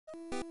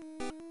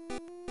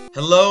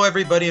Hello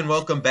everybody and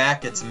welcome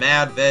back. It's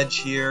Mad Veg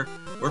here.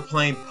 We're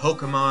playing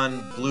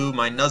Pokemon Blue,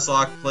 my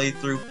Nuzlocke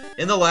playthrough.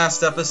 In the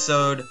last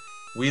episode,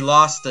 we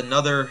lost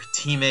another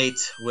teammate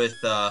with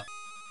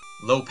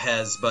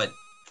Lopez, but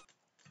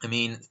I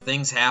mean,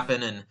 things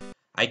happen and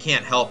I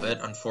can't help it,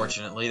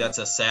 unfortunately. That's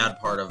a sad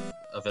part of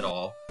it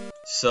all.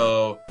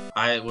 So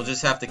I will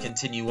just have to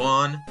continue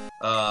on.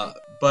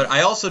 But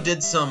I also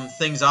did some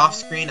things off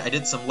screen. I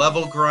did some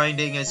level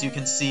grinding, as you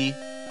can see.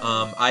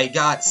 I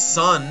got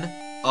Sun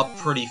up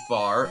pretty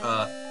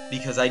far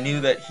because I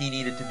knew that he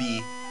needed to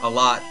be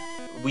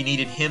we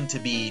needed him to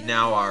be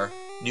now our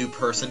new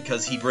person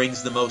because he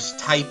brings the most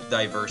type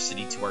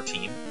diversity to our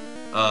team.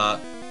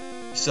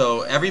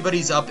 So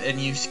everybody's up, and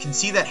you can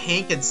see that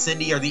Hank and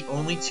Cindy are the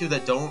only two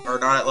that are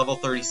not at level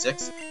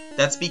 36.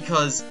 That's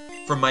because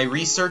from my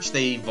research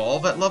they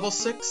evolve at level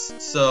 6,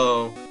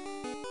 so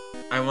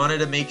I wanted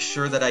to make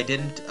sure that I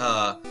didn't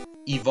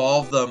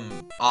evolve them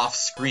off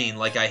screen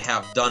like I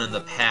have done in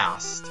the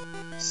past.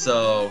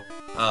 So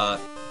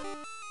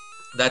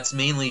that's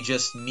mainly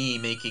just me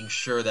making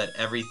sure that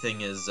everything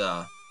is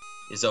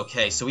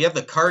okay. So we have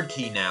the card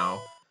key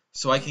now,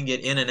 so I can get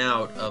in and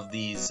out of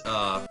these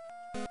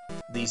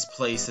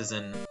places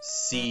and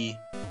see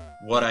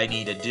what I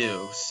need to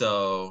do,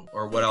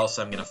 or what else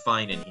I'm gonna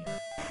find in here.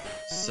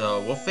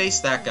 So we'll face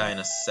that guy in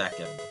a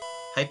second.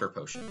 Hyper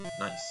potion,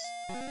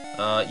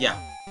 nice. Yeah.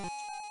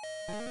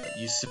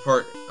 You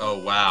support.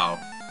 Oh wow.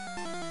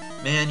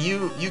 Man,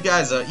 you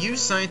guys, you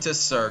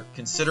scientists are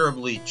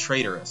considerably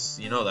traitorous.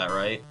 You know that,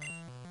 right?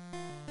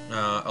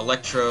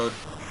 Electrode.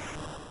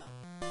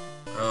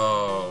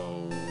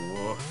 Oh.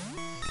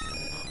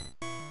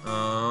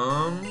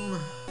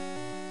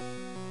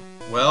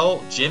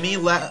 Well, Jimmy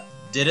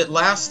did it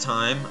last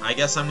time. I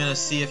guess I'm gonna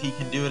see if he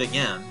can do it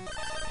again.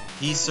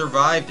 He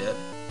survived it.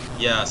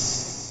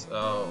 Yes.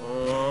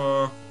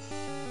 Oh.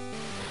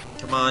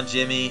 Come on,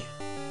 Jimmy.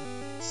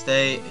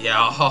 Stay.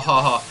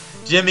 Yeah.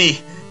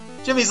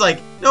 Jimmy's like,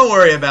 don't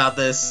worry about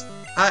this.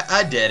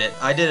 I did it.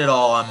 I did it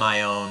all on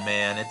my own,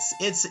 man.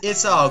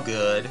 It's all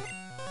good.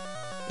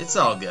 It's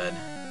all good.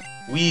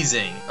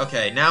 Wheezing.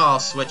 Okay, now I'll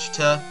switch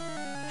to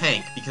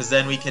Hank because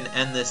then we can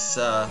end this.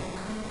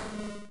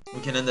 We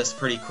can end this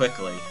pretty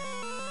quickly,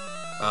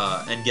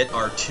 and get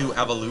our 2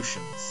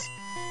 evolutions.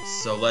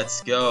 So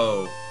let's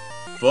go.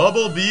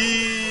 Bubble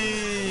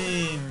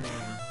Beam.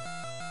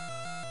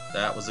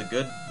 That was a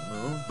good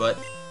move, but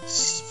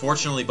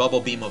fortunately,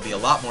 Bubble Beam will be a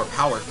lot more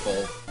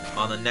powerful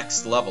on the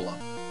next level up.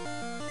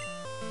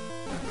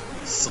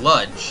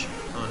 Sludge.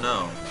 Oh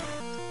no.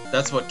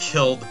 That's what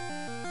killed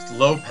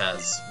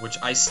Lopez, which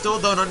I still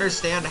don't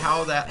understand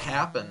how that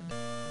happened.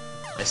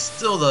 I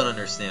still don't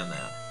understand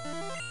that.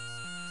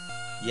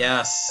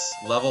 Yes,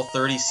 level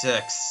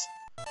 36.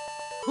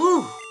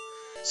 Whew.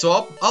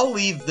 So I'll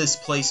leave this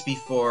place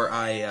before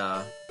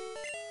I,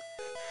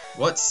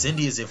 What?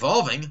 Cindy is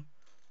evolving?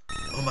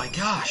 Oh my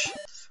gosh.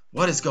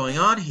 What is going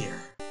on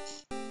here?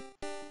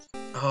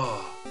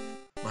 Oh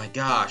my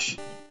gosh.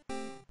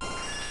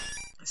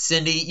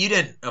 Cindy, you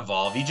didn't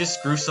evolve. You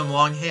just grew some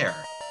long hair.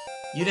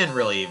 You didn't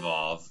really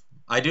evolve.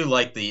 I do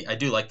like the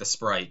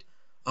sprite.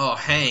 Oh,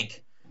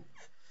 Hank.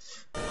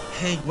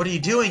 Hank, what are you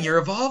doing? You're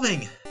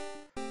evolving.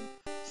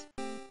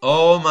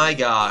 Oh my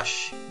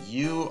gosh.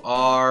 You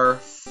are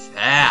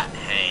fat,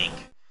 Hank.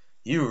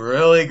 You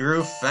really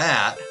grew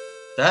fat.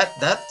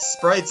 That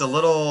sprite's a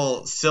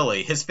little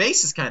silly. His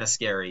face is kind of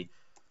scary,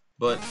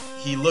 but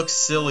he looks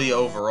silly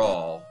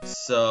overall.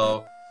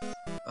 So,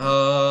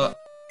 I'm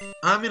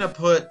gonna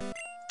put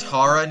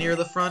Tara near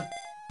the front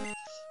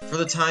for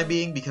the time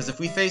being, because if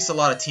we face a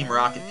lot of Team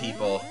Rocket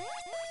people,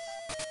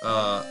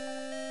 oh,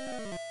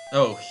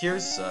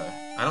 here's,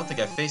 I don't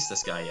think I've faced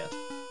this guy yet.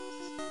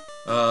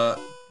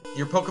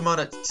 Your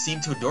Pokemon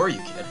seem to adore you,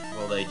 kid.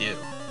 Well, they do.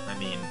 I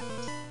mean,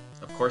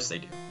 of course they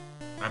do.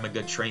 I'm a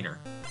good trainer.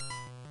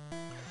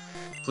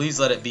 Please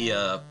let it be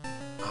a...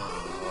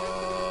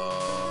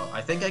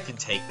 I think I can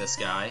take this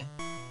guy.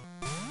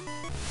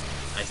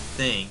 I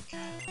think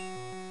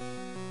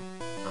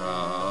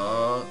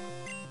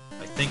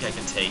I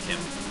can take him.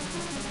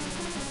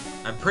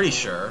 I'm pretty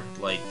sure,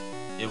 like,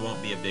 it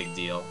won't be a big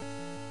deal.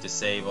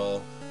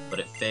 Disable, but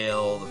it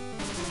failed.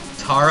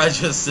 Tara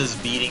just is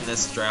beating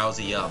this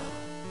Drowsy up.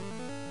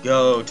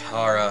 Go,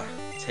 Tara.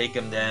 Take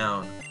him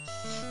down.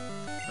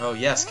 Oh,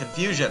 yes,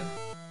 Confusion.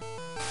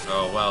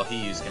 Oh, well,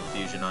 he used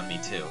Confusion on me,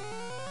 too.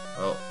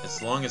 Well,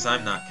 as long as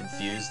I'm not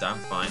confused, I'm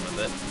fine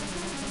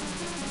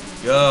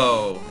with it.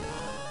 Go.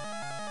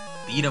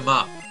 Beat him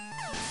up.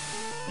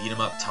 Beat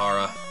him up,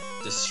 Tara.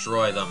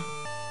 Destroy them.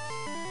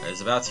 I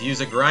was about to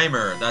use a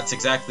Grimer. That's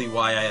exactly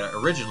why I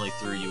originally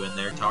threw you in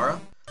there, Tara.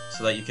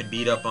 So that you can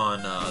beat up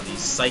on these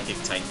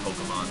Psychic-type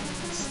Pokemon.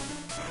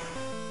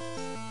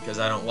 Because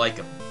I don't like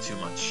them too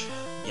much.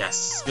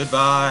 Yes.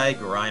 Goodbye,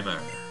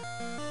 Grimer.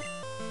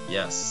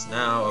 Yes.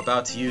 Now,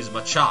 about to use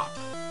Machop.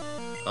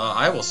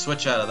 I will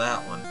switch out of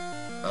that one.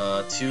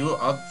 To,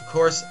 of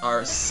course,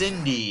 our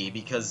Cindy.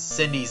 Because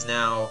Cindy's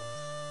now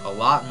a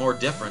lot more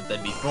different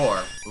than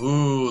before.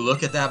 Ooh,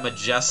 look at that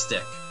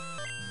Majestic.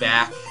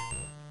 Back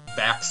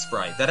back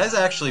sprite. That is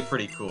actually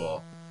pretty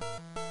cool.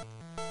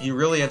 You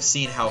really have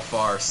seen how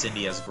far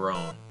Cindy has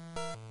grown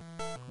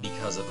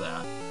because of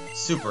that.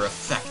 Super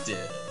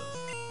effective.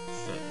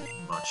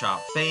 Machop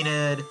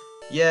fainted.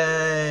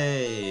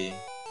 Yay!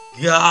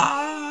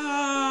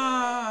 Gah!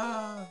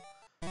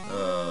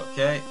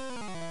 Okay.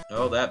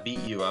 Oh, that beat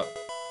you up.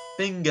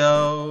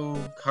 Bingo!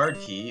 Card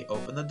key,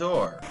 open the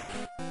door.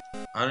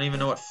 I don't even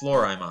know what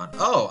floor I'm on.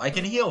 Oh, I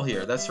can heal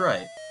here, that's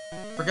right.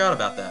 Forgot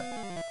about that.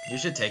 You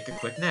should take a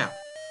quick nap.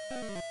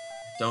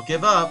 Don't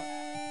give up.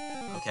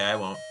 Okay, I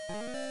won't.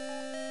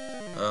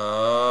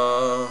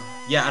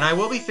 Yeah, and I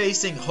will be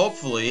facing,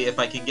 hopefully, if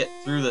I can get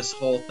through this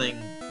whole thing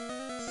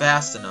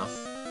fast enough,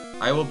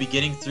 I will be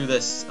getting through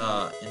this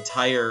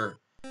entire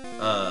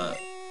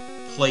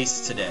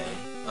place today,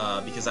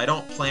 because I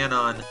don't plan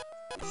on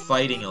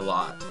fighting a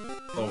lot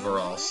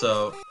overall,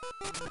 so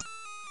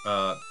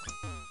I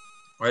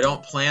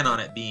don't plan on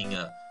it being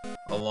a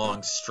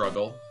long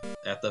struggle,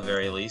 at the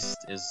very least,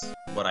 is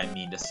what I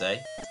mean to say.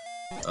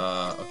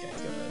 Okay,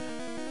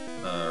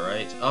 good.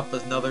 Alright, up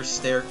another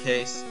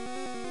staircase.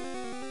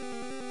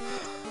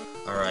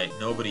 Alright,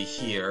 nobody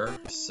here,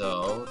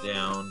 so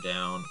down,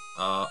 down,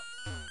 up,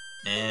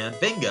 and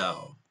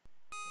bingo!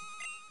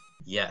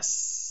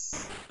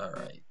 Yes.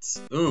 Alright.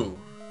 Ooh.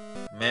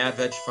 Mad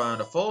Veg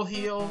found a full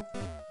heal.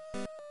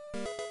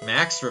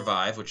 Max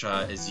revive, which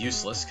is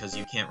useless because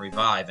you can't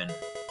revive in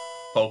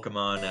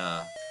Pokemon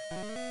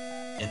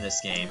in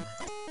this game.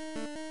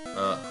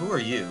 Who are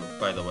you,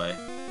 by the way?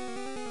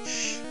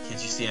 Shh,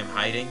 can't you see I'm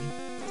hiding?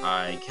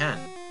 I can.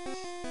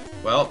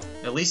 Well,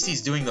 at least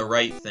he's doing the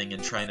right thing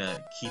and trying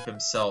to keep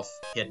himself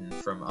hidden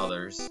from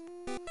others.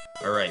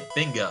 Alright,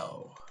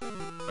 bingo.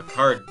 The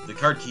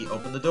card key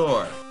opened the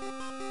door.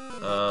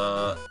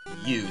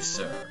 You,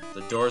 sir.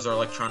 The doors are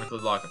electronically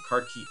locked. A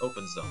card key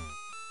opens them.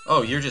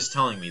 Oh, you're just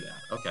telling me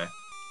that. Okay.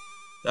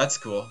 That's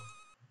cool.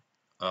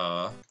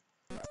 Alright,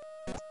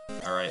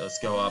 let's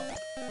go up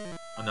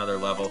another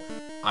level.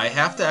 I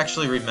have to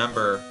actually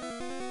remember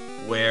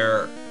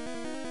where,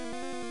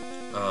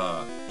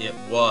 it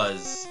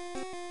was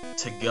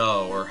to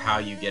go, or how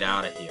you get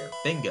out of here.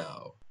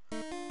 Bingo!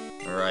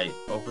 Alright,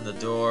 open the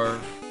door.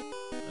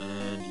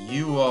 And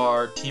you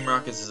are... Team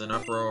Rockets is in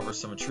uproar over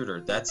some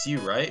intruder. That's you,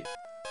 right?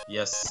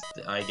 Yes,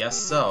 I guess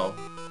so.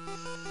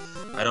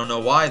 I don't know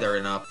why they're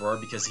in uproar,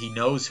 because he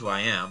knows who I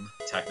am,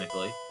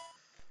 technically.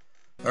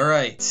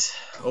 Alright,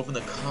 open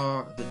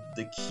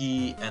the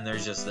key, and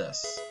there's just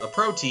this. A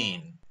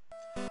protein!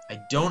 I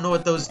don't know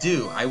what those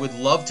do. I would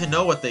love to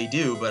know what they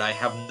do, but I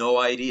have no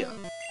idea.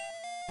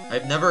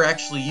 I've never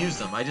actually used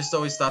them. I just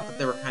always thought that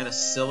they were kind of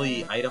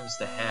silly items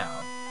to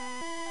have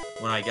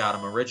when I got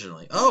them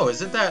originally. Oh,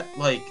 isn't that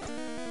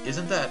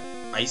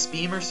Ice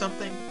Beam or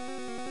something?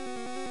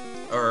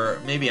 Or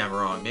maybe I'm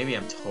wrong. Maybe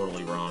I'm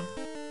totally wrong.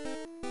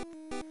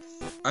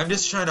 I'm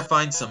just trying to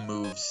find some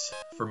moves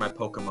for my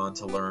Pokemon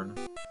to learn.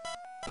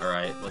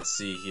 Alright, let's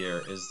see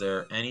here. Is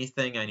there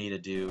anything I need to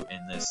do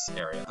in this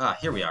area? Ah,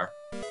 here we are.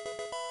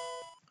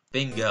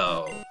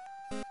 Bingo!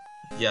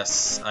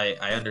 Yes,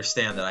 I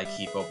understand that I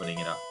keep opening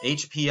it up.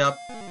 HP up.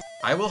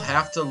 I will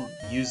have to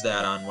use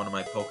that on one of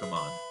my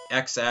Pokemon.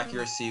 X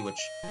accuracy, which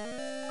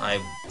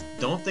I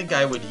don't think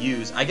I would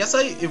use. I guess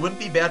it wouldn't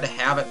be bad to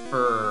have it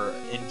for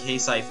in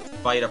case I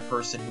fight a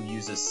person who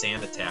uses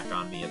Sand Attack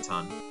on me a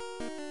ton.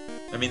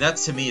 I mean, that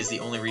to me is the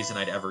only reason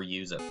I'd ever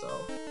use it,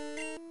 though.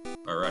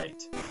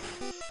 Alright.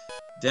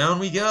 Down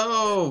we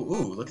go!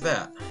 Ooh, look at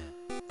that.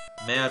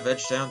 Mad Veg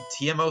down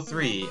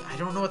TMO3. I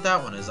don't know what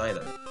that one is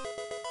either.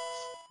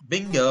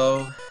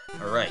 Bingo!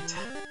 Alright.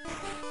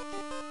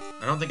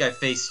 I don't think I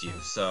faced you,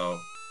 so...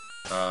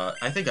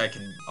 I think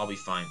I'll be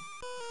fine.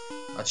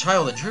 A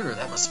child intruder,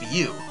 that must be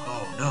you.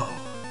 Oh no,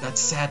 that's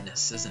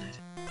sadness, isn't it?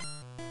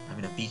 I'm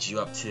gonna beat you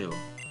up too.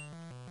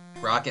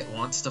 Rocket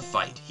wants to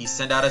fight. He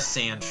sent out a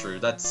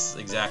Sandshrew, that's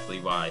exactly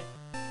why.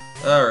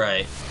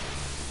 Alright.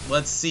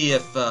 Let's see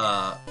if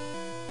I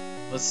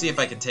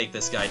can take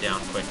this guy down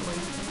quickly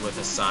with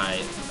a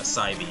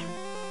Psybeam.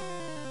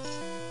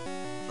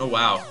 Oh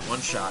wow,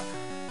 one shot.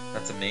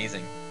 That's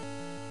amazing.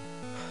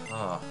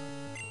 Oh,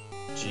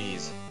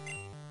 jeez.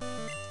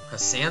 A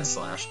Sand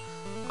Slash?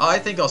 Oh, I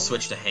think I'll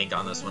switch to Hank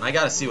on this one. I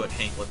gotta see what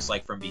Hank looks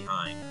like from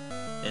behind.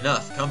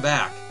 Enough, come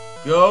back.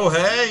 Go,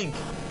 Hank!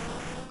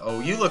 Oh,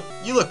 you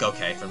look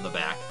okay from the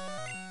back.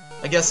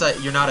 I guess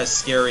you're not as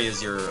scary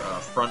as your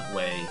front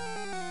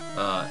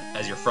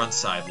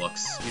side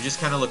looks. You just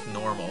kind of look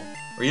normal.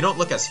 Or you don't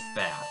look as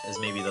fat, is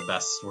maybe the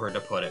best word to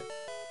put it.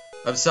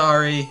 I'm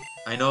sorry.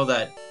 I know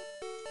that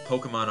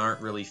Pokemon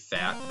aren't really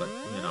fat, but,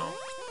 you know.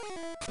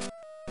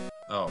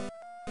 Oh.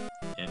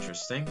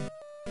 Interesting.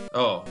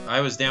 Oh,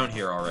 I was down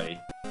here already.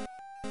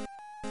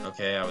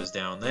 Okay, I was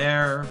down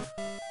there.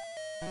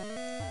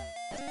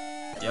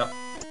 Yep.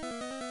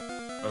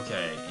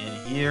 Okay, in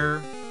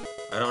here,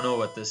 I don't know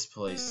what this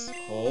place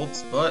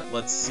holds, but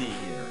let's see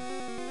here.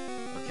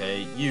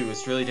 Okay,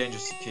 it's really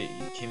dangerous. You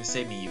came to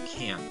save me, you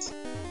can't.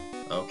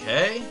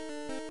 Okay.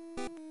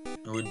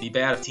 It would be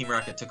bad if Team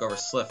Rocket took over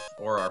Sliff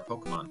or our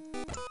Pokemon.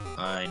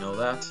 I know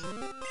that.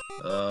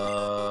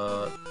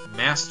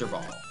 Master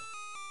Ball.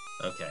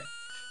 Okay.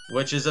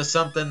 Which is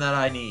something that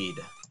I need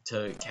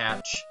to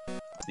catch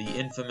the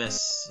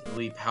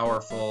infamously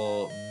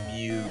powerful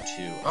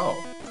Mewtwo.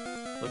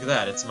 Oh, look at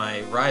that. It's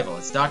my rival.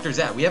 It's Dr.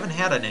 Zat. We haven't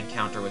had an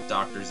encounter with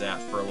Dr.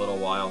 Zat for a little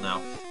while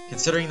now.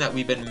 Considering that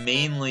we've been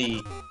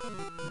mainly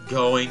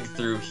going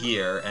through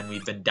here and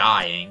we've been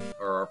dying,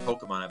 or our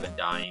Pokemon have been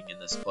dying in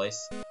this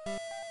place.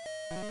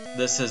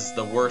 This is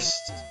the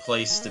worst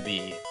place to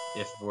be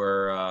if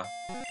we're,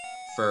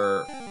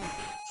 for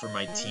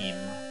my team.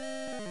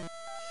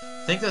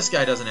 I think this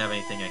guy doesn't have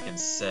anything I can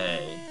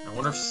say. I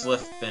wonder if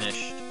Sliff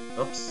finished.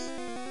 Oops.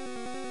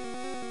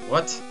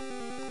 What?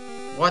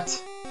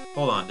 What?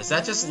 Hold on. Does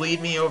that just lead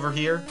me over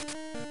here?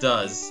 It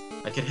does.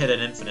 I could hit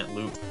an infinite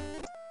loop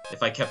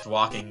if I kept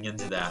walking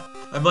into that.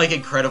 I'm like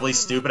incredibly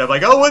stupid. I'm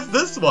like, oh, what's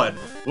this one?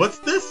 What's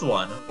this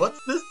one? What's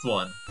this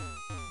one?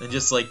 And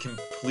just like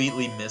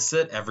completely miss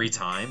it every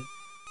time.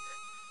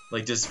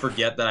 Like just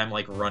forget that I'm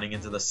like running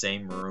into the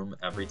same room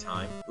every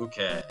time.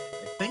 Okay.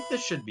 I think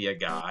this should be a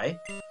guy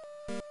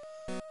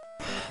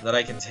that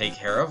I can take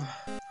care of,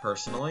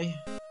 personally.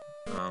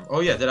 Oh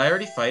yeah, did I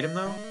already fight him,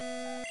 though?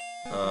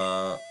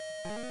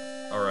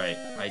 Alright,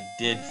 I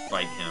did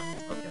fight him.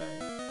 Okay.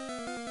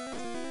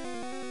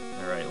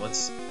 Alright,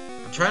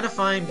 I'm trying to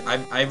find...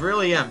 I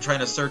really am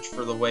trying to search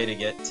for the way to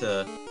get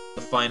to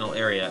the final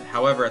area.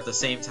 However, at the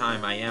same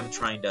time, I am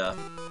trying to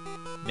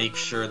make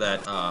sure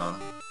that,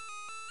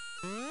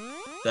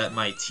 that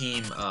my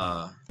team,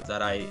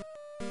 that I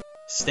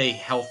stay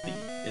healthy,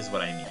 is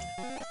what I mean.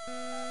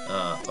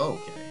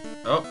 Okay.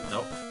 Oh,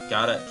 nope.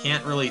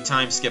 Can't really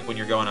time skip when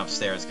you're going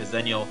upstairs, because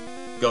then you'll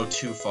go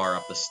too far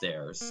up the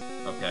stairs.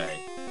 Okay.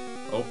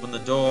 Open the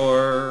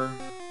door.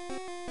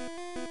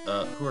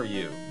 Who are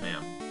you,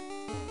 ma'am?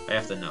 I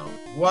have to know.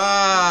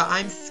 Wow,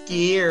 I'm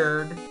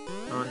scared.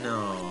 Oh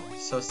no,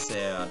 so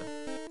sad.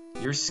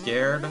 You're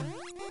scared?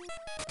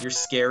 You're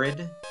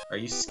scared? Are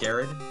you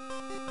scared?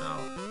 Oh.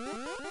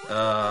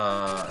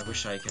 I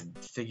wish I could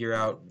figure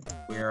out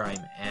where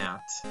I'm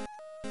at.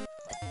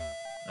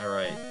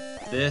 Alright.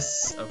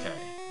 This, okay,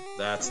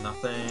 that's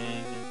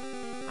nothing.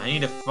 I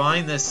need to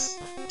find this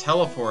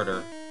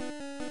teleporter.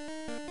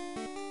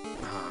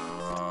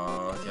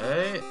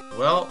 Okay,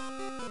 well,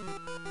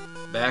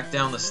 back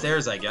down the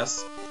stairs, I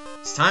guess.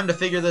 It's time to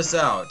figure this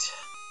out.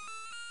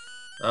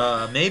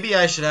 Maybe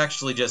I should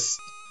actually just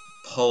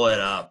pull it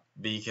up,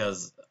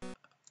 because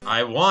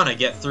I want to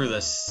get through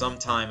this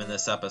sometime in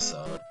this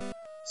episode.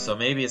 So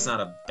maybe it's not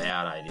a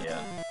bad idea.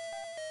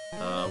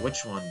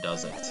 Which one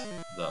does it,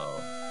 though?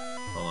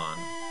 Hold on.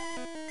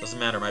 Doesn't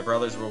matter, my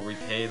brothers will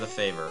repay the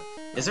favor.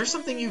 Is there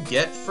something you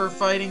get for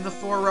fighting the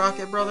 4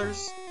 Rocket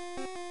Brothers?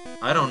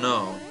 I don't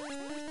know.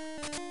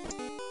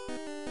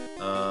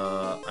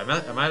 I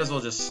might as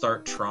well just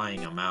start trying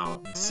them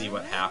out and see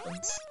what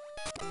happens.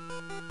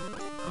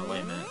 Oh, wait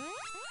a minute.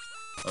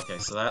 Okay,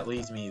 so that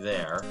leads me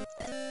there.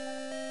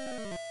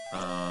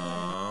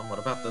 What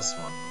about this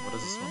one? What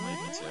does this one lead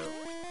me to?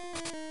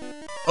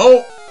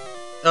 Oh!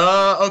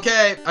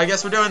 Okay, I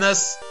guess we're doing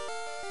this.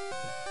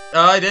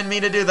 I didn't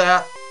mean to do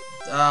that.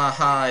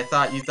 I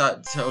thought you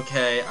thought...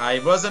 Okay, I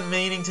wasn't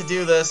meaning to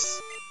do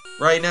this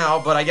right now,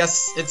 but I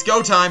guess it's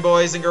go time,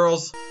 boys and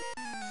girls.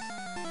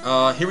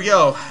 Here we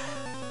go.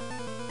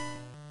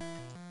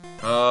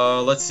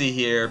 Let's see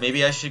here.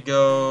 Maybe I should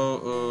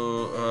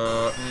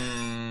go...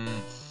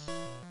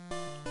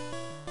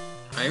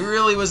 I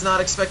really was not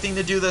expecting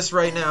to do this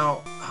right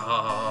now.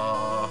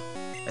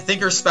 I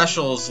think her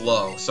special is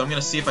low, so I'm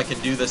gonna see if I can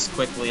do this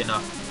quickly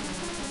enough,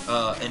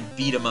 and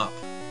beat him up.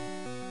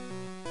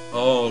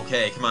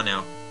 Okay, come on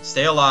now.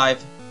 Stay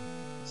alive.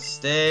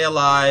 Stay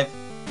alive.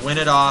 Win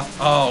it off.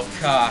 Oh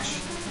gosh.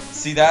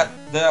 See that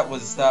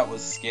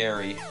was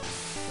scary.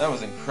 That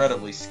was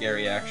incredibly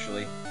scary,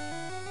 actually.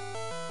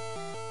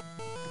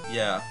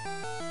 Yeah.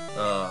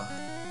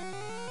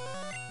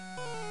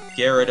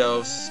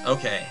 Gyarados.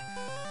 Okay.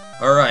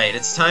 Alright,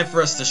 it's time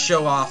for us to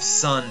show off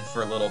Sun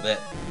for a little bit.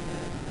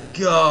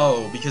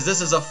 Go! Because this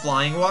is a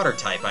flying water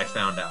type, I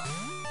found out.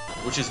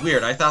 Which is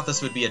weird. I thought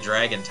this would be a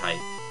dragon type,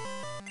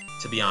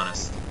 to be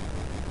honest.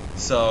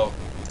 So,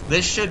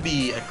 this should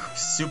be a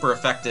super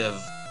effective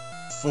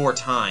 4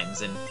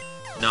 times and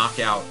knock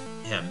out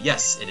him.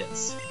 Yes, it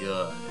is.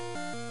 Good.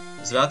 I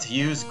was about to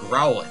use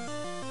Growlithe.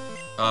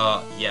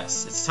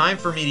 Yes. It's time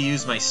for me to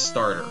use my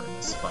starter in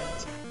this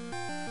fight.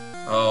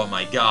 Oh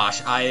my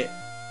gosh.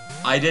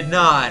 I did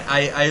not.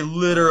 I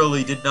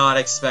literally did not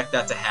expect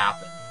that to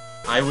happen.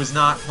 I was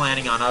not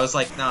planning on. I was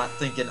like not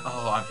thinking,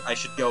 oh, I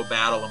should go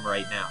battle him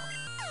right now.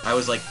 I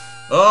was like,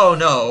 oh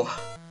no.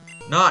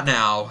 Not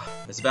now.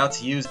 I was about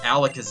to use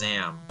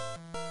Alakazam.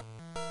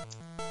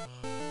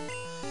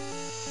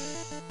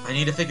 I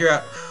need to figure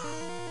out...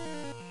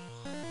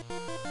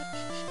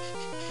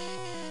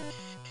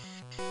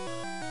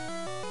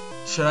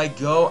 Should I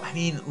go? I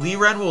mean,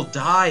 Liren will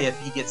die if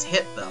he gets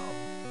hit, though.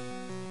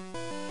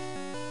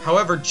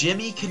 However,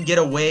 Jimmy can get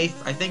away...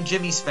 I think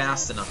Jimmy's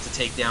fast enough to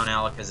take down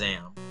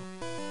Alakazam.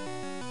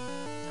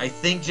 I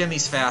think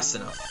Jimmy's fast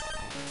enough.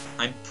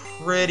 I'm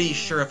pretty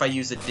sure if I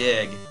use a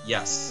dig...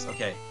 Yes,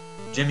 okay.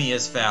 Jimmy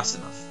is fast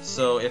enough.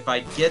 So if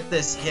I get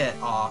this hit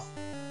off...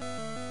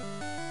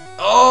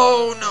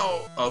 Oh,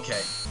 no!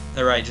 Okay.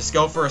 Alright, just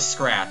go for a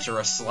scratch or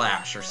a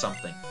slash or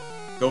something.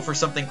 Go for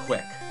something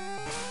quick.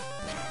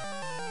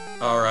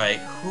 Alright.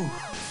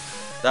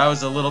 That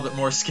was a little bit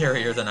more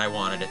scarier than I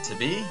wanted it to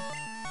be.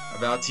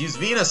 About to use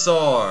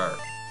Venusaur!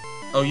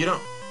 Oh, you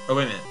don't... Oh,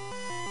 wait a minute.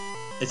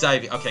 It's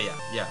Ivy. Okay,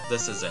 yeah,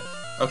 this is it.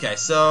 Okay,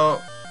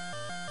 so...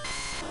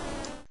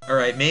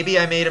 Alright, maybe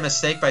I made a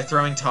mistake by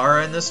throwing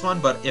Tara in this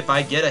one, but if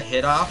I get a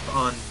hit off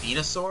on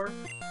Venusaur,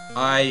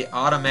 I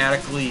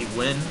automatically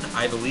win,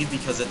 I believe,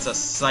 because it's a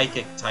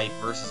Psychic type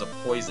versus a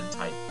Poison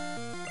type.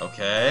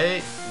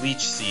 Okay,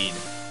 Leech Seed.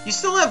 You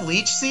still have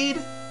Leech Seed?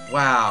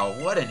 Wow,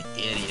 what an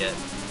idiot.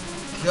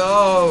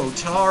 Go,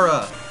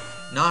 Tara!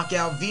 Knock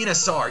out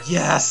Venusaur,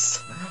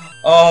 yes!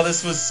 Oh,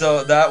 this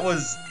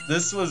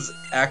was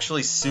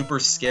actually super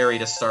scary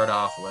to start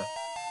off with.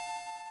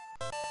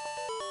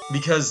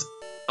 Because,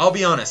 I'll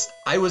be honest,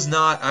 I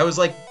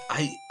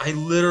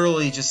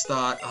literally just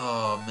thought,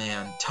 oh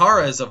man,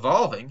 Tara is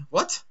evolving.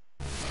 What?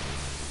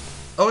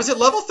 Oh, is it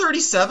level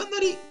 37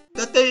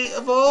 that they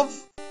evolve?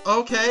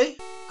 Okay,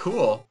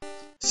 cool.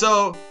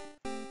 So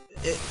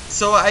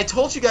I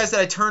told you guys that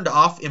I turned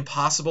off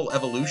impossible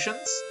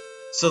evolutions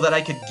so that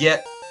I could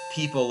get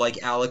people like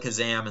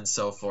Alakazam and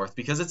so forth,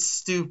 because it's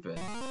stupid.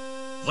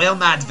 Well,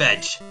 Mad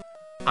Veg,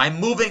 I'm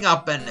moving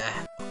on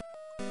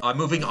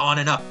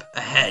and up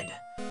ahead.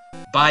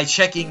 By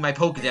checking my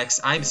Pokedex,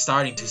 I'm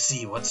starting to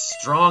see what's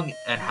strong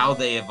and how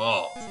they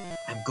evolve.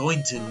 I'm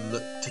going to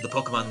look to the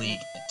Pokemon League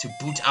to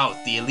boot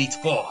out the Elite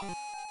Four.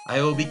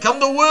 I will become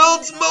the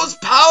world's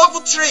most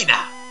powerful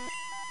trainer.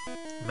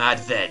 Mad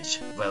Veg,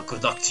 well,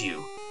 good luck to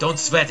you. Don't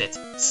sweat it.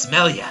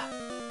 Smell ya.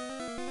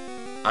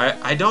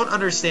 I don't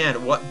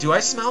understand. What do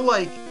I smell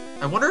like?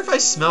 I wonder if I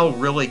smell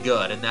really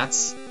good, and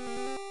that's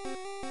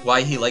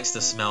why he likes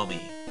to smell me.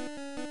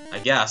 I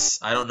guess.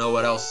 I don't know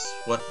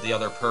what the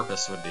other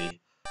purpose would be.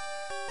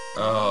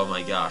 Oh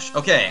my gosh.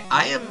 Okay,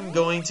 I am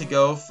going to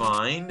go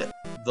find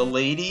the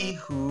lady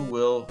who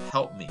will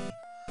help me.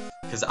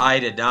 Because I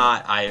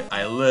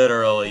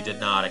literally did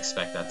not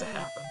expect that to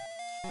happen.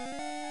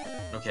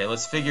 Okay,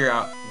 let's figure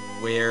out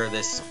where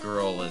this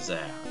girl is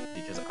at.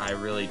 Because I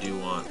really do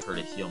want her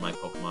to heal my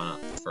Pokemon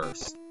up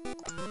first.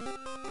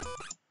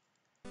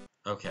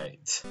 Okay.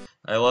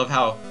 I love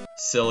how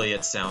silly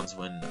it sounds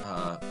when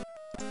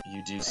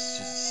you do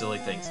silly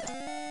things.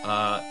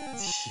 Yeah.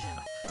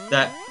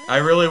 I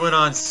really went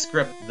on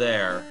script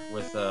there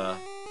with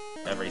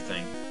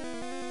everything.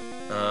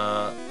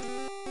 I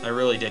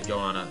really did go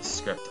on a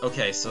script.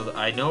 Okay, so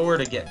I know where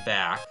to get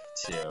back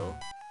to,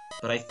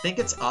 but I think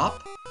it's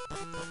up.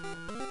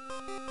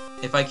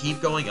 If I keep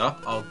going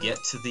up, I'll get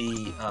to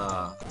the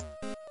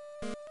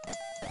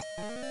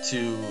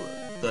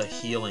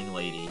healing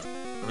lady.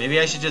 Or maybe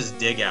I should just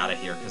dig out of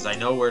here, because I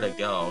know where to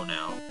go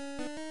now.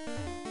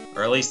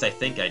 Or at least I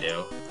think I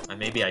do.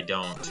 Maybe I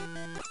don't.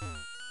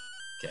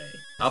 Okay,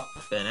 up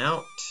and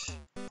out.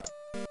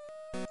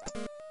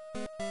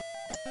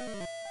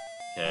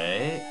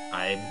 Okay,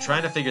 I'm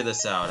trying to figure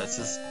this out. This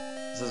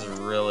is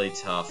really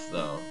tough,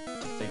 though,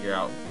 to figure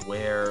out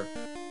where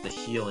the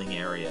healing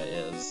area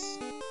is.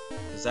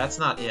 Because that's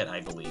not it,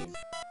 I believe.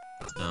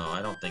 No,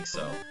 I don't think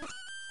so.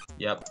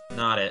 Yep,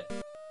 not it.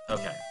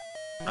 Okay.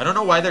 I don't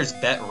know why there's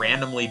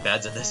randomly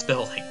beds in this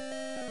building.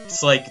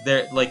 It's like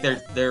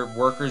their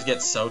workers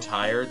get so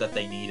tired that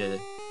they need to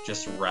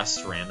just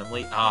rest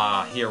randomly.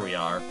 Ah, here we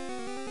are.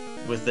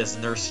 With this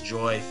Nurse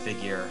Joy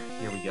figure.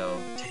 Here we go.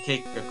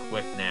 Take a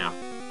quick nap.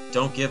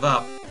 Don't give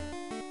up.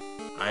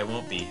 I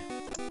won't be.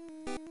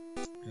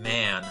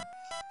 Man.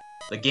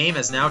 The game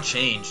has now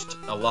changed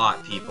a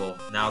lot, people.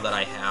 Now that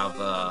I have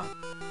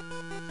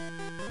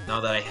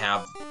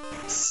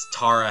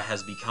Tara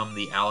has become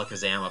the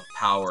Alakazam of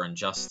power and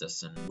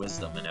justice and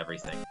wisdom and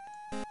everything.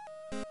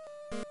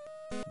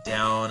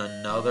 Down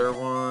another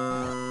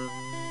one.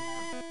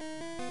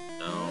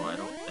 No, I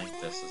don't think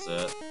this is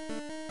it.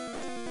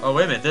 Oh,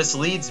 wait a minute. This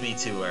leads me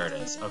to where it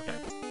is. Okay.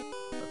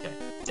 Okay.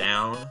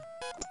 Down.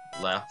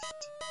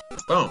 Left.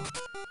 Boom.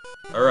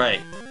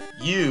 Alright.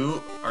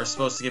 You are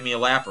supposed to give me a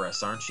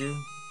Lapras, aren't you?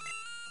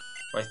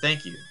 Why,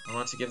 thank you. I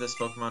want to give this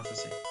Pokemon for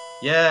sale.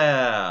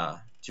 Yeah!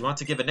 Do you want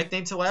to give a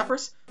nickname to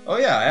Lapras? Oh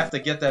yeah, I have to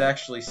get that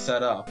actually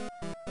set up.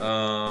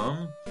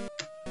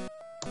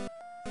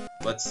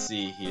 Let's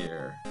see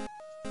here.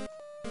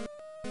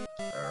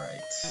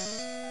 Alright.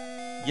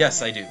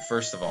 Yes, I do,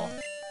 first of all.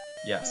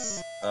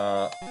 Yes.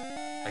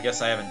 I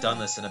guess I haven't done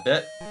this in a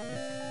bit.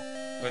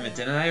 Wait a minute,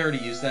 didn't I already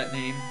use that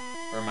name?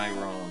 Or am I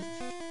wrong?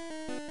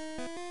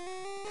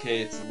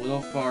 Okay, it's a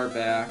little far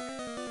back.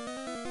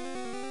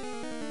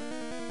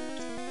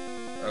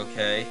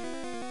 Okay.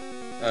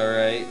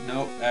 Alright,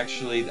 nope,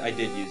 actually, I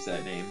did use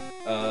that name.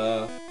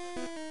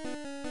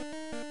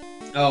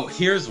 Oh,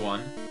 here's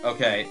one.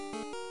 Okay.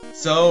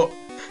 So,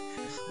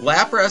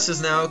 Lapras is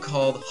now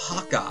called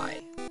Hawkeye.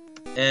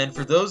 And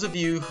for those of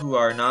you who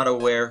are not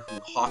aware who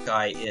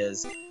Hawkeye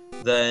is,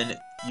 then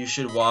you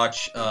should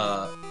watch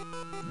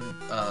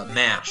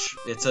MASH.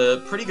 It's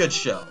a pretty good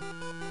show.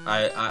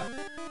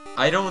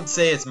 I don't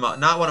say it's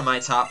not one of my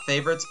top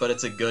favorites, but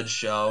it's a good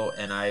show,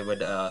 and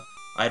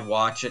I'd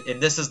watch it.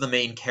 And this is the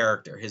main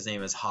character. His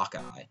name is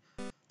Hawkeye.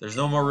 There's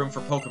no more room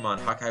for Pokemon.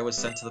 Hawkeye was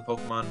sent to the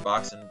Pokemon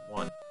box and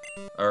won.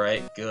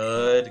 Alright,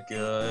 good,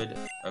 good.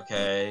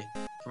 Okay.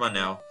 Come on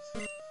now.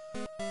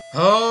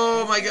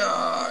 Oh my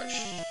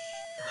gosh.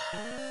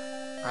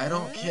 I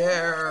don't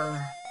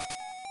care.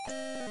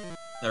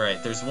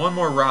 Alright, there's one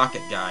more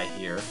rocket guy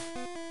here.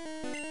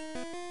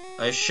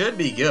 I should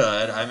be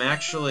good. I'm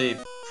actually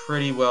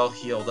pretty well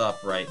healed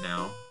up right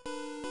now.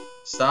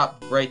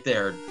 Stop right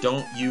there.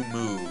 Don't you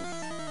move.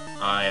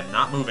 I am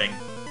not moving.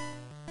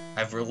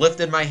 I've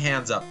lifted my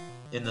hands up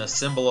in the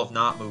symbol of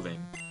not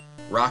moving.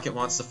 Rocket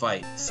wants to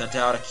fight. Sent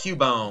out a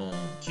Cubone.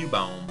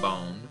 Cubone,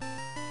 bone.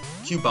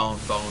 Cubone,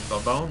 bone,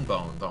 bone, bone,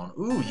 bone, bone.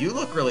 Ooh, you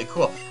look really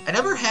cool. I've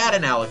never had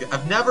an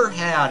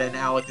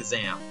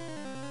Alakazam.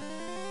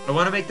 I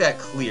want to make that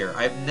clear.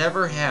 I've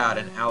never had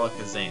an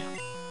Alakazam.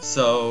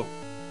 So,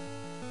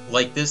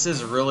 like, this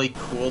is really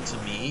cool to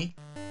me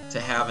to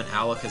have an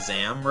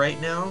Alakazam right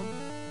now.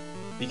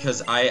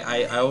 Because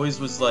I always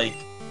was, like,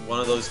 one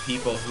of those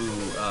people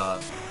who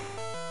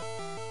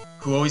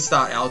always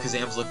thought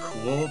Alakazams looked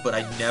cool, but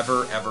I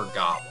never ever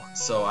got one.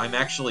 So I'm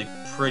actually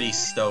pretty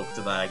stoked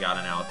that I got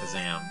an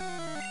Alakazam.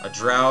 A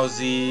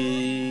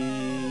Drowsy...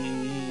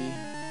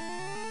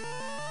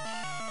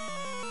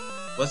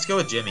 Let's go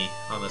with Jimmy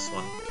on this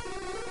one.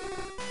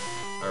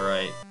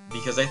 Alright,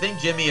 because I think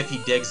Jimmy, if he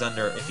digs at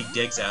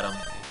him,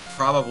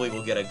 probably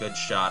will get a good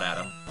shot at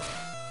him.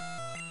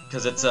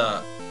 Because it's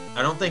I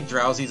don't think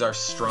Drowsies are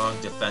strong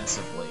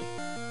defensively.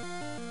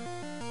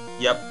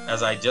 Yep,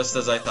 just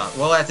as I thought.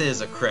 Well, that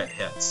is a crit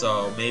hit,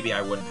 so maybe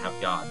I wouldn't have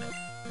gotten it.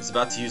 It's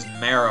about to use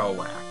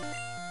Marowak.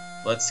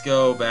 Let's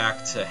go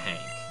back to Hank,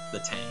 the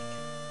tank.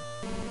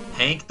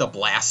 Hank the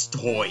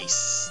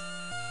Blastoise.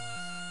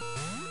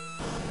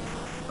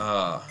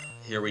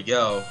 Here we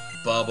go.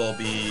 Bubble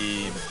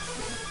Beam.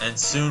 And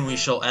soon we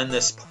shall end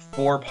this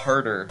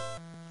four-parter,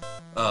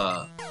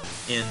 the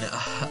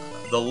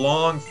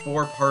long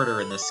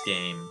four-parter in this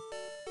game.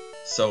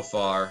 So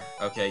far.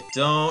 Okay,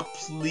 don't,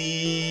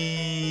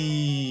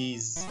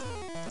 please.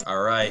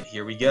 Alright,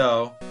 here we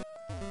go.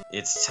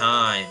 It's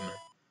time.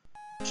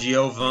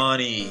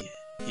 Giovanni,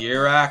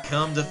 here I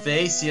come to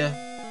face ya.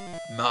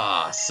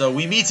 So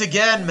we meet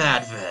again,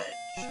 Mad Veg.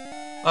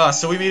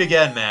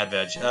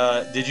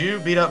 Did you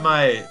beat up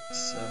my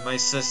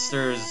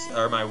sister's,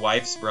 or my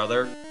wife's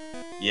brother?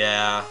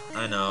 Yeah,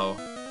 I know.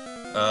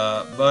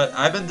 But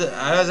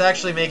I was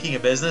actually making a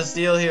business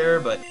deal here,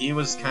 but he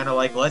was kind of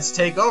like, let's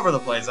take over the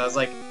place. I was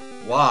like,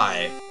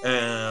 why? It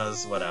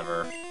was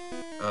whatever.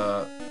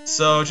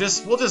 So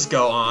we'll just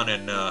go on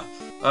and,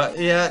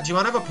 yeah, do you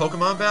want to have a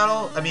Pokemon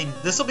battle? I mean,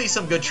 this will be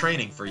some good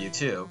training for you,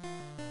 too.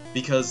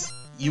 Because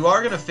you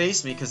are going to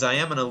face me, because I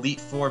am an Elite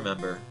Four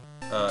member.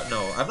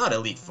 No, I'm not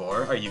Elite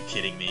Four. Are you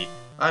kidding me?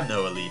 I'm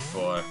no Elite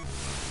Four.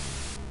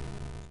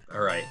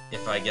 Alright,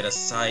 if I get a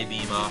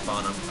Psybeam off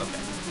on him, okay.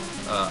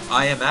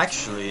 I'm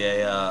actually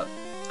a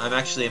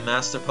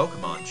master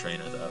Pokemon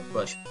trainer though,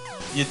 but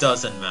it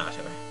doesn't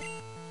matter.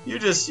 You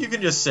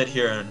can just sit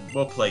here and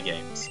we'll play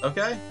games,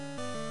 okay?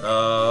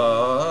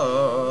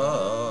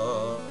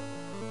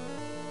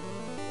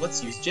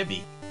 Let's use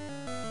Jimmy.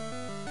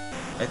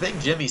 I think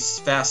Jimmy's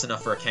fast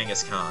enough for a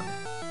Kangaskhan,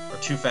 or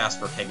too fast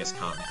for a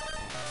Kangaskhan.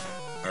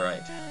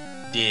 Alright,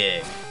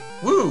 dig.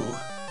 Woo!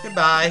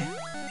 Goodbye.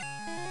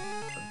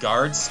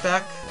 Guard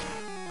spec?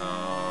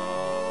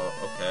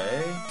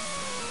 Okay.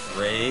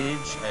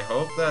 Rage. I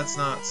hope that's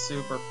not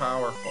super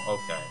powerful.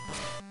 Okay.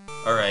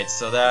 Alright,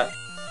 so that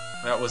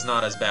was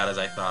not as bad as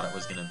I thought it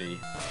was gonna be.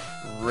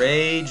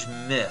 Rage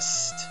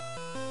Mist.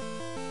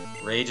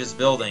 Rage is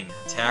building.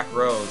 Attack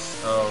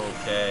Rose.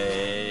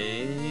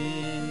 Okay.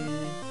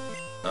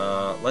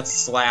 Let's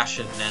slash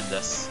and end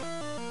this.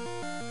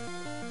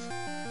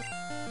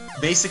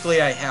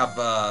 Basically, I have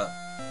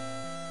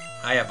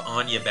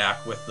Anya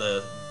back with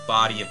the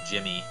body of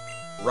Jimmy.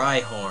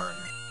 Rhyhorn.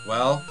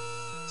 Well,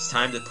 it's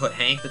time to put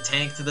Hank the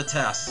Tank to the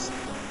test.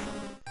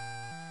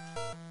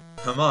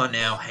 Come on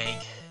now,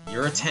 Hank.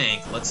 You're a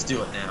tank. Let's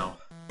do it now.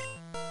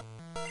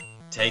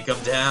 Take him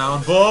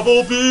down.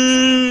 Bubble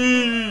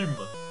Beam!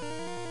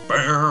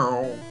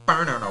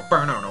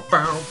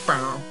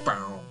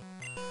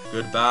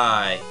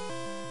 Goodbye.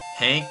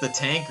 Hank the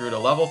Tank grew to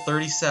level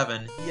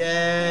 37.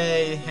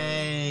 Yay,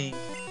 Hank!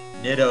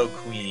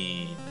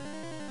 Nidoqueen.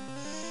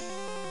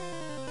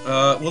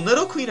 Well,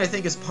 Nidoqueen I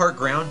think is part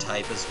ground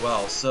type as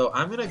well, so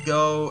I'm gonna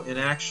go and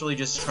actually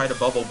just try to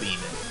Bubble Beam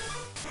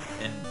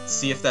it. And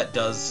see if that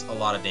does a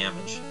lot of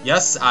damage.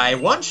 Yes, I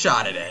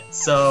one-shotted it,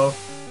 so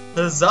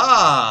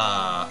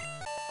huzzah!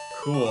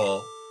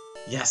 Cool.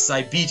 Yes,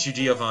 I beat you,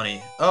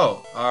 Giovanni.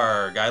 Oh,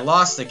 arg, I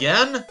lost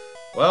again?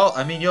 Well,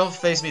 I mean, you'll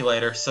face me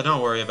later, so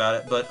don't worry about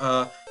it. But,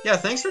 yeah,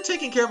 thanks for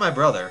taking care of my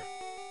brother.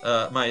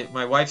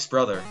 My wife's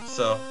brother.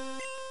 So,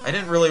 I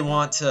didn't really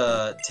want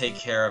to take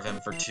care of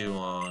him for too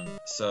long,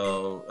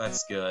 so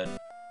that's good.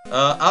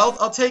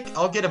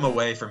 I'll get him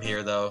away from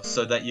here, though,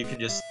 so that you can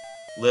just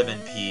live in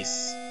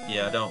peace.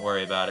 Yeah, don't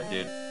worry about it,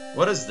 dude.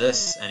 What is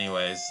this,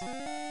 anyways?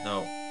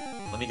 No.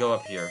 Let me go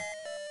up here.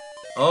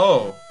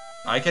 Oh!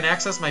 I can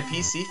access my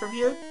PC from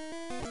here?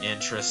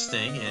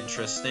 Interesting,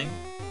 interesting.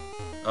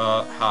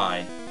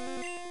 Hi.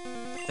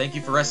 Thank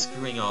you for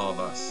rescuing all of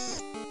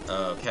us.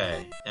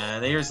 Okay.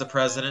 And here's the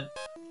president.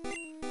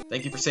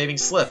 Thank you for saving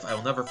Sliff. I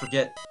will never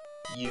forget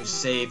you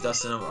saved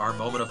us in our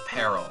moment of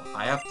peril.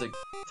 I have to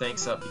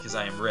thanks up because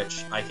I am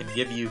rich. I can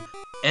give you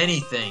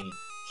anything.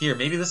 Here,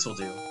 maybe this will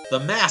do. The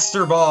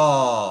Master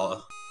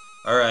Ball!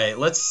 Alright,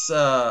 let's,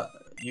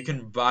 you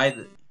can buy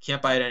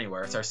can't buy it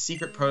anywhere. It's our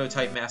secret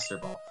prototype Master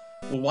Ball.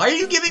 Well, why are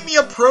you giving me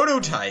a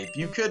prototype?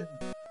 You could,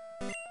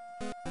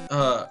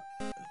 why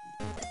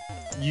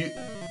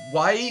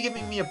are you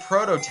giving me a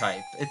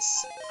prototype?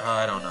 It's,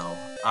 I don't know.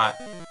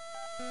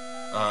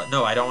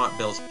 No, I don't want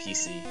Bill's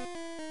PC.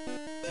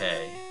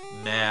 Okay,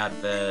 Mad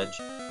Veg.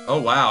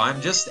 Oh wow,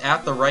 I'm just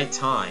at the right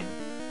time,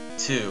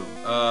 too.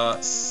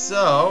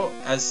 So,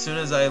 as soon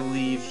as I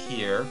leave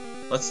here,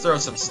 let's throw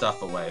some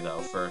stuff away,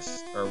 though,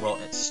 first. Or, well,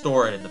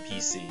 store it in the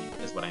PC,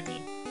 is what I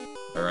mean.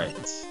 Alright.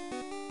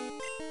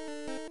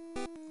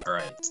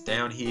 Alright,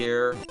 down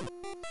here.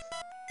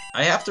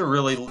 I have to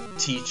really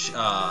teach,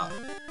 I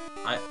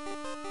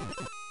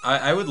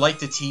would like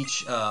to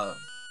teach,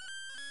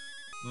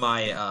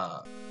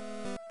 my,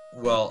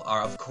 well,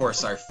 of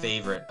course, our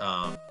favorite,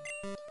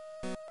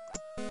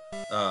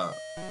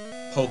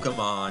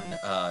 Pokemon,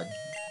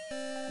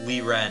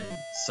 Liren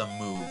some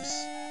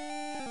moves.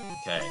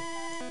 Okay.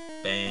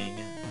 Bang.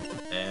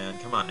 And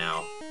come on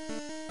now.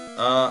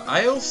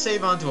 I'll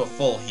save onto a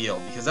full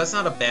heal, because that's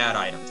not a bad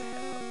item to have.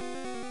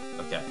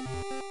 Okay.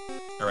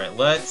 Alright,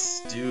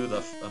 let's do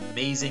the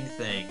amazing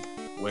thing,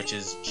 which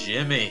is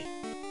Jimmy.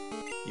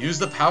 Use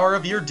the power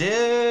of your dig!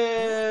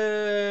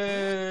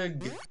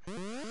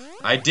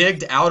 I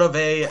digged out of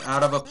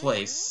a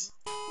place.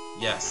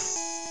 Yes.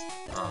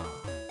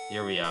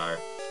 Here we are.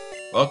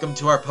 Welcome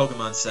to our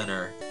Pokemon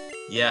Center.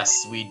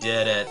 Yes, we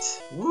did it.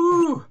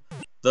 Woo!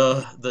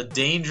 The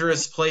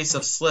dangerous place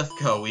of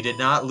Slifco. We did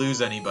not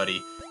lose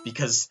anybody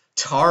because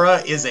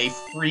Tara is a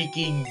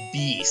freaking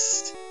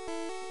beast.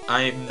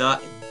 I'm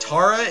not.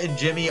 Tara and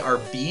Jimmy are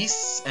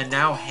beasts, and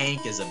now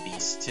Hank is a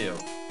beast too.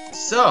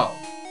 So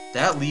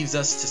that leaves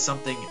us to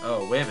something.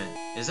 Oh, wait a minute.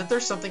 Isn't there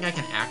something I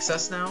can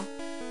access now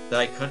that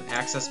I couldn't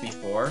access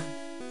before?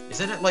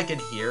 Isn't it like in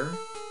here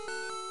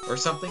or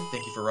something?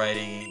 Thank you for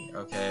writing.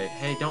 Okay.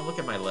 Hey, don't look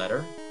at my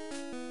letter.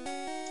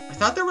 I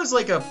thought there was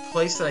like a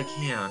place that I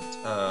can't.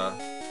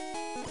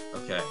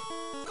 Okay.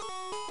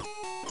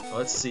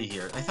 Let's see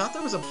here. I thought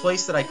there was a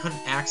place that I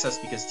couldn't access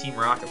because Team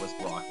Rocket was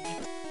blocking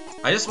it.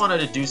 I just wanted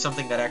to do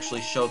something that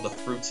actually showed the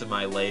fruits of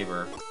my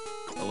labor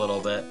a little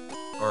bit,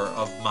 or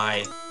of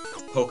my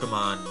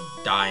Pokemon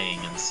dying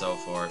and so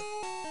forth.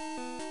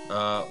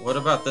 What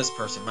about this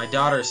person? My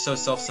daughter is so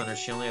self-centered,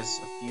 she only has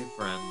a few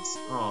friends.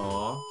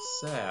 Aww,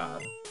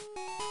 sad.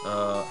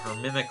 Her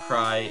mimic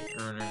cry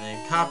earned her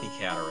name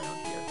Copycat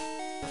around here.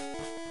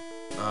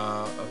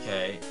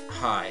 Okay.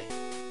 Hi.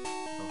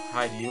 Oh,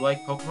 hi, do you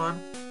like Pokemon?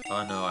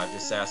 Oh, no, I'm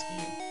just asking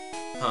you.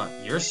 Huh,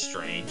 you're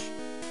strange.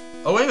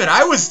 Oh, wait a minute,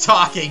 I was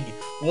talking!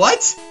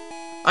 What?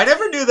 I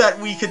never knew that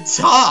we could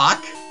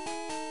talk!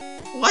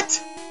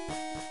 What?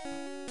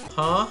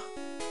 Huh?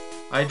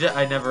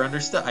 I never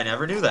understood. I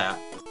never knew that.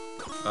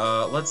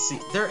 Let's see.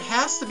 There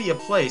has to be a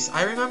place.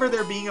 I remember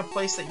there being a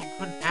place that you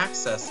couldn't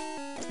access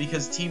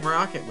because Team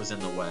Rocket was in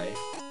the way.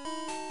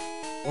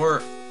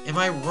 Or am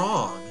I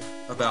wrong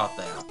about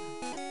that?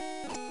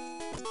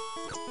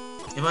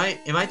 Am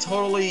I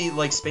totally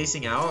like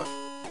spacing out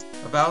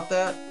about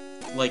that?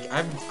 Like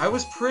I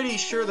was pretty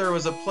sure there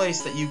was a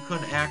place that you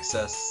couldn't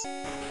access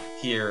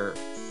here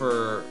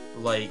for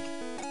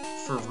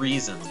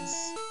reasons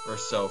or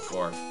so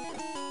forth.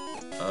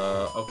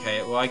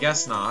 Okay, well I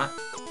guess not.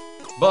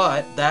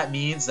 But that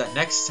means that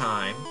next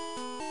time,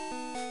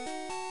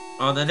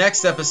 on the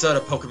next episode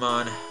of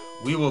Pokemon,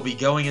 we will be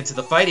going into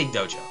the Fighting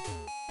Dojo.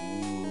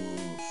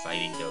 Ooh,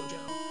 Fighting Dojo.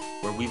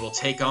 Where we will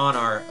take on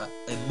our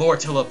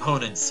immortal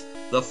opponents,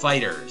 the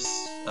fighters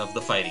of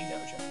the Fighting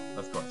Dojo,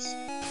 of course.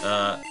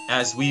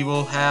 As we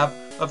will have,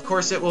 of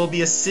course it will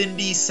be a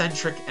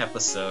Cindy-centric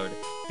episode.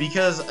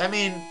 Because, I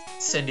mean,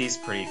 Cindy's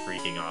pretty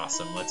freaking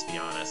awesome, let's be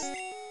honest.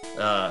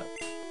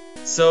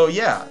 So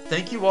yeah,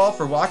 thank you all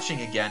for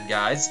watching again,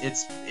 guys.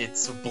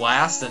 It's a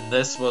blast, and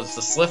this was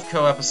the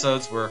Slifco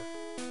episodes were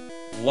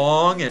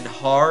long and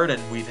hard,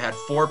 and we've had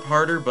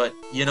 4-parter, but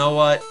you know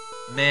what?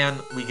 Man,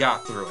 we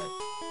got through it.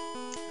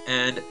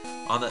 And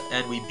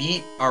we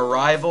beat our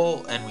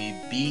rival, and we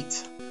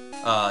beat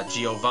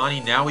Giovanni.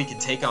 Now we can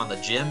take on the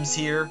gyms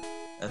here,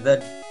 and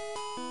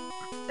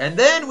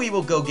then we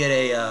will go get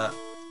a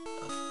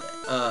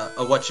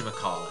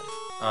whatchamacallit.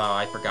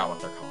 I forgot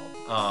what they're called.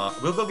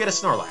 We'll go get a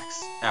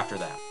Snorlax after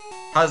that.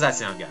 How does that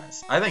sound,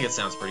 guys? I think it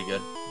sounds pretty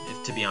good,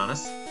 to be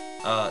honest.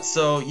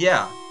 So,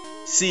 yeah.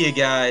 See you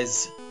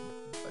guys.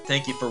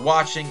 Thank you for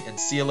watching, and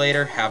see you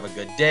later. Have a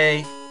good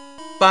day.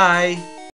 Bye.